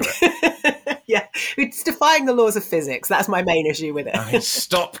inaccurate. Yeah. It's defying the laws of physics. That's my main issue with it. I mean,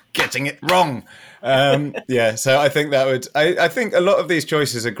 stop getting it wrong. Yeah, so I think that would... I think a lot of these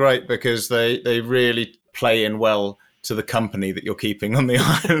choices are great because they really play in well to the company that you're keeping on the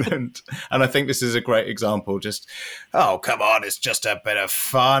island. And I think this is a great example. Just, oh, come on, it's just a bit of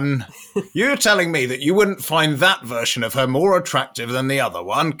fun. You're telling me that you wouldn't find that version of her more attractive than the other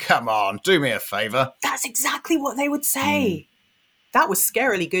one? Come on, do me a favour. That's exactly what they would say. That was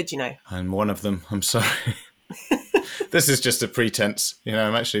scarily good, you know. I'm one of them. I'm sorry. This is just a pretense. You know,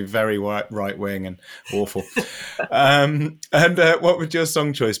 I'm actually very right-wing and awful. And what would your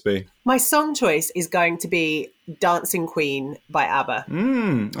song choice be? My song choice is going to be Dancing Queen by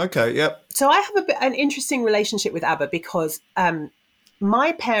ABBA. Okay, yep. So I have an interesting relationship with ABBA because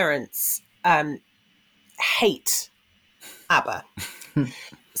my parents hate ABBA.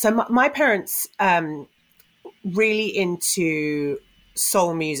 So my parents really into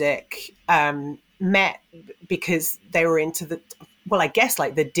soul music, met because they were into the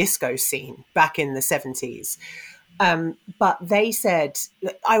disco scene back in the 70s. But they said,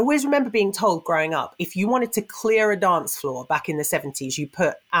 I always remember being told growing up, if you wanted to clear a dance floor back in the 70s, you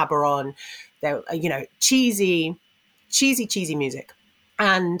put ABBA on, cheesy music.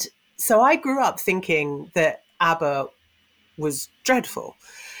 And so I grew up thinking that ABBA was dreadful.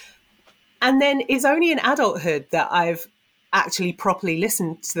 And then it's only in adulthood that I've actually properly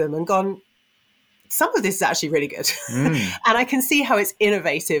listened to them and gone, some of this is actually really good. And I can see how it's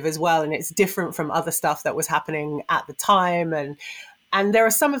innovative as well. And it's different from other stuff that was happening at the time. And there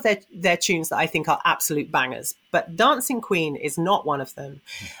are some of their tunes that I think are absolute bangers, but Dancing Queen is not one of them.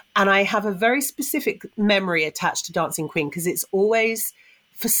 And I have a very specific memory attached to Dancing Queen because it's always,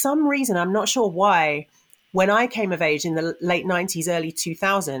 for some reason, I'm not sure why, when I came of age in the late 90s, early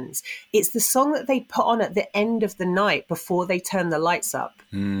 2000s, it's the song that they put on at the end of the night before they turn the lights up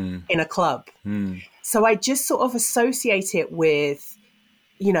in a club. So I just sort of associate it with,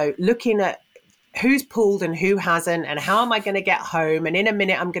 looking at who's pulled and who hasn't and how am I going to get home? And in a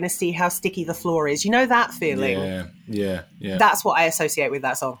minute, I'm going to see how sticky the floor is. You know that feeling? Yeah. That's what I associate with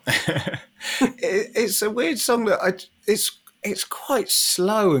that song. It's a weird song that it's quite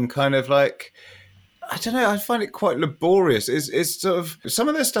slow and kind of like... I don't know, I find it quite laborious. It's sort of, some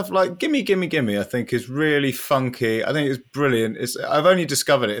of their stuff like Gimme, Gimme, Gimme, I think is really funky. I think it's brilliant. I've only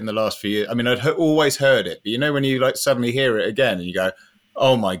discovered it in the last few years. I mean, I'd always heard it, but when you like suddenly hear it again and you go,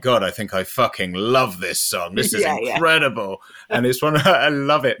 oh my God, I think I fucking love this song. This is incredible. Yeah. And it's I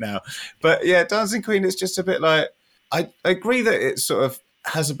love it now. But yeah, Dancing Queen is just a bit like, I agree that it sort of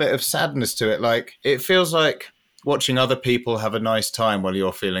has a bit of sadness to it. Like, it feels like watching other people have a nice time while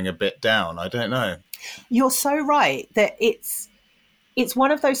you're feeling a bit down. I don't know. You're so right that it's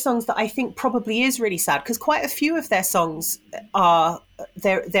one of those songs that I think probably is really sad because quite a few of their songs are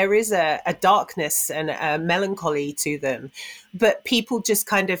there is a darkness and a melancholy to them, but people just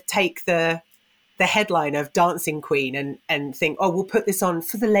kind of take the headline of Dancing Queen and think, oh, we'll put this on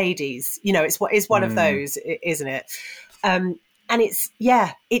for the ladies. It's one of those, isn't it? And it's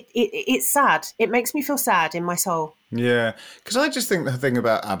sad. It makes me feel sad in my soul. Yeah, because I just think the thing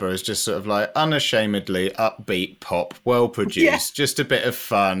about ABBA is just sort of like unashamedly upbeat pop, well produced, just a bit of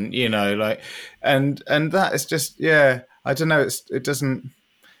fun, and that is just, I don't know, it doesn't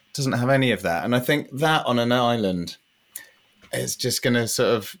have any of that, and I think that on an island is just going to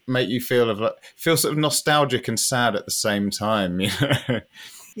sort of make you feel sort of nostalgic and sad at the same time,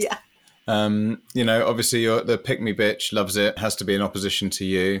 Yeah. Obviously the pick-me bitch loves it, has to be in opposition to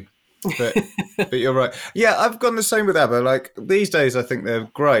you. But you're right. Yeah, I've gone the same with ABBA. Like these days, I think they're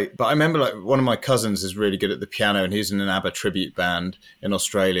great. But I remember like one of my cousins is really good at the piano, and he's in an ABBA tribute band in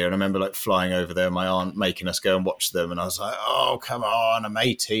Australia. And I remember like flying over there, my aunt making us go and watch them, and I was like, "Oh, come on! I'm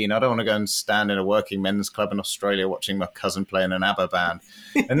 18. I don't want to go and stand in a working men's club in Australia watching my cousin play in an ABBA band."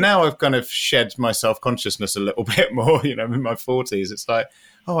 And now I've kind of shed my self-consciousness a little bit more. I'm in my 40s. It's like,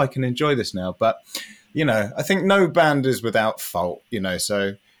 oh, I can enjoy this now. But I think no band is without fault.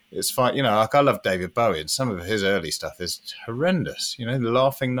 So. It's fine, like I love David Bowie, and some of his early stuff is horrendous. The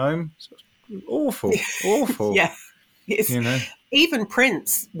Laughing Gnome, it's awful. Yeah, even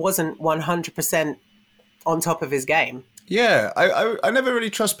Prince wasn't 100% on top of his game. Yeah, I never really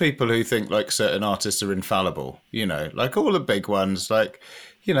trust people who think like certain artists are infallible. Like all the big ones, like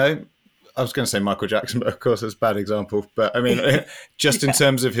I was going to say Michael Jackson, but of course that's a bad example. But I mean, just in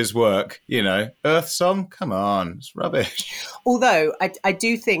terms of his work, Earth Song, come on, it's rubbish. Although I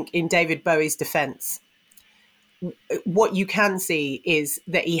do think in David Bowie's defense, what you can see is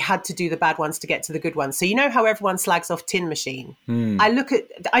that he had to do the bad ones to get to the good ones. So how everyone slags off Tin Machine.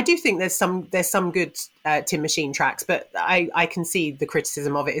 I do think there's some good Tin Machine tracks, but I can see the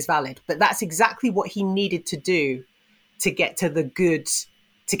criticism of it is valid. But that's exactly what he needed to do to get to the good.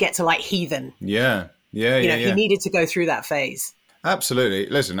 To get to like Heathen. Yeah. He needed to go through that phase. Absolutely.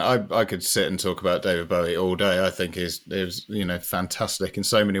 Listen, I could sit and talk about David Bowie all day. I think it was fantastic in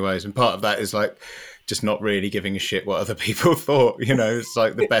so many ways. And part of that is like just not really giving a shit what other people thought. It's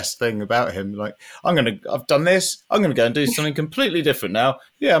like the best thing about him. Like, I've done this. I'm going to go and do something completely different now.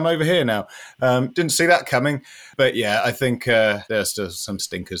 Yeah, I'm over here now. Didn't see that coming. But yeah, I think there are still some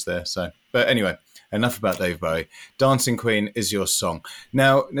stinkers there. So, but anyway. Enough about David Bowie. Dancing Queen is your song.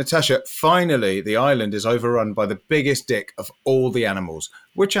 Now, Natasha, finally, the island is overrun by the biggest dick of all the animals.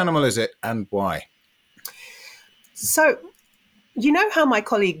 Which animal is it and why? So, how my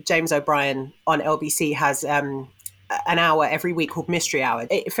colleague James O'Brien on LBC has an hour every week called Mystery Hour?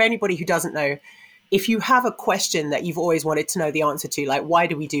 For anybody who doesn't know, if you have a question that you've always wanted to know the answer to, like why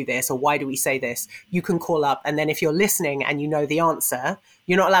do we do this or why do we say this, you can call up. And then if you're listening and you know the answer,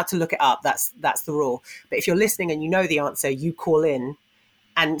 you're not allowed to look it up. That's the rule. But if you're listening and you know the answer, you call in.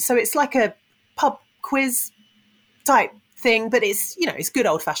 And so it's like a pub quiz type thing, but it's, it's good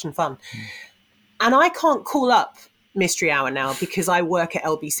old fashioned fun. And I can't call up Mystery Hour now because I work at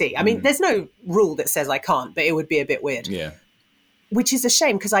LBC. I mean, there's no rule that says I can't, but it would be a bit weird. Yeah. Which is a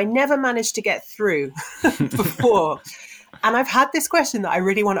shame because I never managed to get through before. And I've had this question that I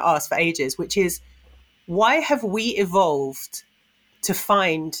really want to ask for ages, which is, why have we evolved to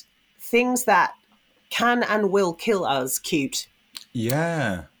find things that can and will kill us cute?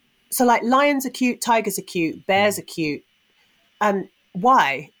 Yeah. So like lions are cute, tigers are cute, bears are cute. And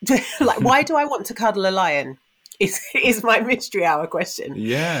why? Like, why do I want to cuddle a lion? Is my Mystery Hour question.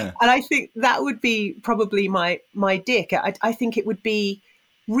 Yeah. And I think that would be probably my dick. I think it would be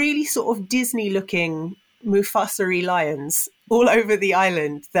really sort of Disney-looking Mufasa-y lions all over the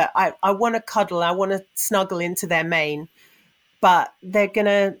island that I want to cuddle, I want to snuggle into their mane, but they're going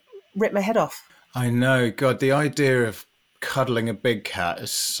to rip my head off. I know. God, the idea of cuddling a big cat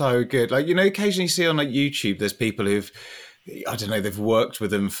is so good. Like, occasionally you see on like YouTube, there's people who've, I don't know, they've worked with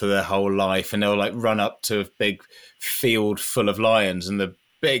them for their whole life and they'll like run up to a big field full of lions and the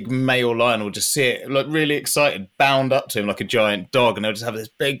big male lion will just see it, like really excited, bound up to him like a giant dog, and they'll just have this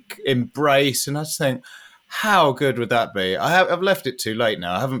big embrace. And I just think, how good would that be? I've left it too late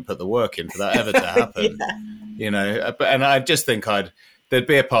now. I haven't put the work in for that ever to happen. And I just think there'd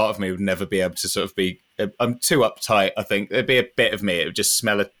be a part of me who would never be able to sort of be, I'm too uptight, I think. There'd be a bit of me, it would just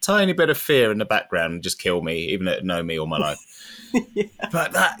smell a tiny bit of fear in the background and just kill me, even though it know me all my life. Yeah.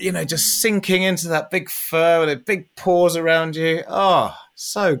 But that, just sinking into that big fur with a big paws around you,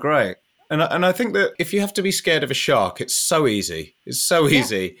 so great. And I think that if you have to be scared of a shark, it's so easy. It's so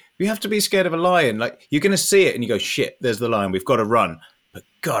easy. You have to be scared of a lion. Like, you're going to see it and you go, shit, there's the lion, we've got to run. But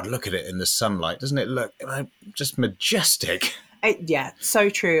God, look at it in the sunlight. Doesn't it look just majestic? Yeah, so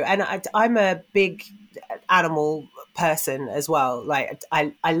true. And I'm a big animal person as well. Like,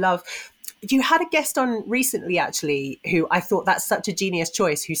 I love... You had a guest on recently, actually, who I thought that's such a genius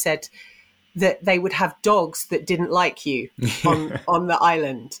choice, who said that they would have dogs that didn't like you on the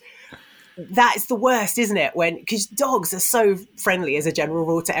island. That is the worst, isn't it? Because dogs are so friendly as a general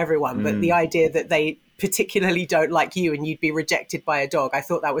rule to everyone, but the idea that they particularly don't like you and you'd be rejected by a dog, I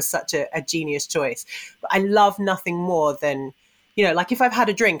thought that was such a genius choice. But I love nothing more than, like if I've had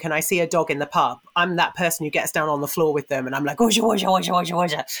a drink and I see a dog in the pub, I'm that person who gets down on the floor with them and I'm like, osha, osha, osha, osha,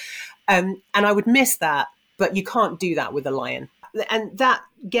 osha. And I would miss that, but you can't do that with a lion. and that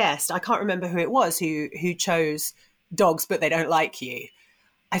guest, I can't remember who it was who chose dogs, but they don't like you.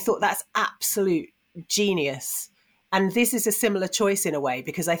 I thought that's absolute genius. And this is a similar choice in a way,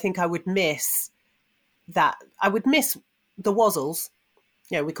 because I think I would miss that. I would miss the wazzles.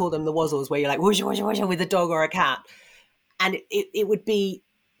 You know, we call them the wazzles, where you're like, whoosh, whoosh, whoosh, with a dog or a cat. And it would be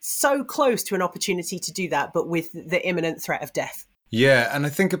so close to an opportunity to do that, but with the imminent threat of death. Yeah, and I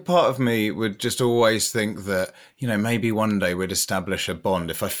think a part of me would just always think that, you know, maybe one day we'd establish a bond.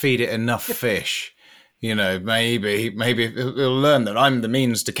 If I feed it enough fish, you know, maybe it'll learn that I'm the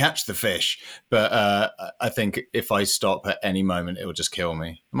means to catch the fish. But I think if I stop at any moment, it will just kill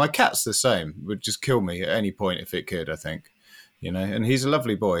me. My cat's the same. It would just kill me at any point if it could, I think. You know, and he's a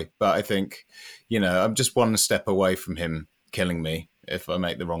lovely boy. But I think, you know, I'm just one step away from him killing me if I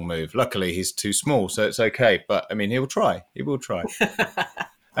make the wrong move. Luckily, he's too small, so it's okay. But, I mean, he will try. He will try.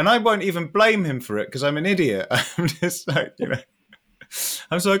 And I won't even blame him for it because I'm an idiot. I'm just like, you know,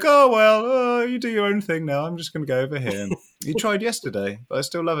 I'm just like, oh, well, you do your own thing now. I'm just going to go over here. He tried yesterday, but I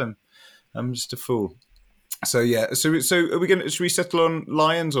still love him. I'm just a fool. So, yeah. So are we going to, should we settle on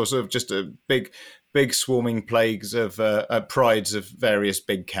lions or sort of just a big swarming plagues of prides of various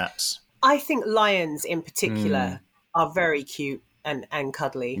big cats? I think lions in particular are very cute and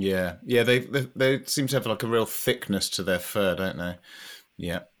cuddly. Yeah. They seem to have like a real thickness to their fur, don't they?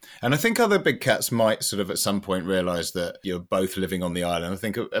 Yeah. And I think other big cats might sort of at some point realise that you're both living on the island. I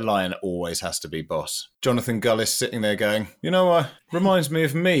think a lion always has to be boss. Jonathan Gullis sitting there going, you know what, reminds me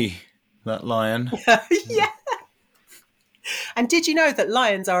of me, that lion. Yeah. And did you know that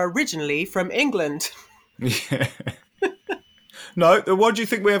lions are originally from England? Yeah. No, why do you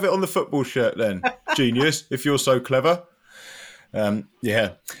think we have it on the football shirt then? Genius, if you're so clever.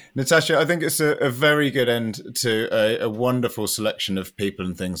 Yeah. Natasha, I think it's a very good end to a wonderful selection of people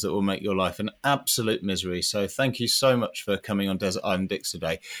and things that will make your life an absolute misery. So thank you so much for coming on Desert Island Dicks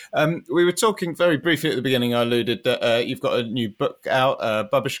today. We were talking very briefly at the beginning. I alluded that you've got a new book out,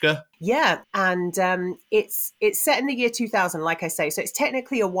 Babushka. Yeah, and it's set in the year 2000, like I say. So it's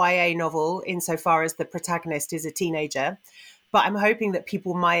technically a YA novel insofar as the protagonist is a teenager. But I'm hoping that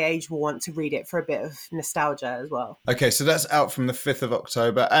people my age will want to read it for a bit of nostalgia as well. Okay, so that's out from the 5th of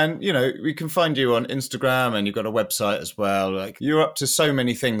October. And, you know, we can find you on Instagram and you've got a website as well. Like, you're up to so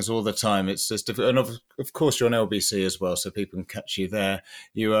many things all the time. It's just, and of course, you're on LBC as well, so people can catch you there.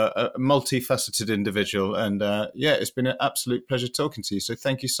 You are a multifaceted individual. And, yeah, it's been an absolute pleasure talking to you. So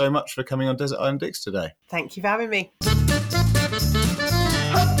thank you so much for coming on Desert Island Dicks today. Thank you for having me.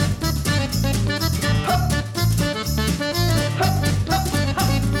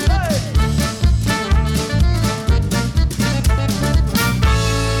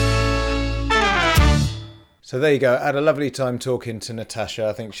 So there you go. I had a lovely time talking to Natasha.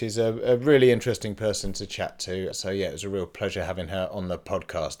 I think she's a really interesting person to chat to. So yeah, it was a real pleasure having her on the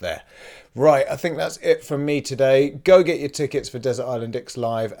podcast there. Right, I think that's it from me today. Go get your tickets for Desert Island Dicks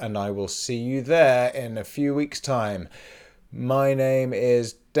Live and I will see you there in a few weeks' time. My name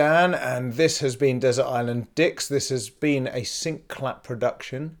is Dan and this has been Desert Island Dicks. This has been a Sync Clap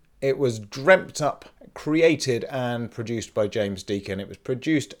production. It was dreamt up, created and produced by James Deacon. It was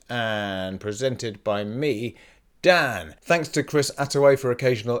produced and presented by me, Dan. Thanks to Chris Attaway for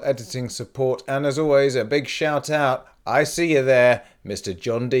occasional editing support. And as always, a big shout out. I see you there, Mr.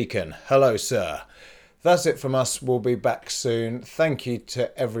 John Deacon. Hello, sir. That's it from us. We'll be back soon. Thank you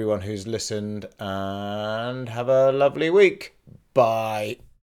to everyone who's listened and have a lovely week. Bye.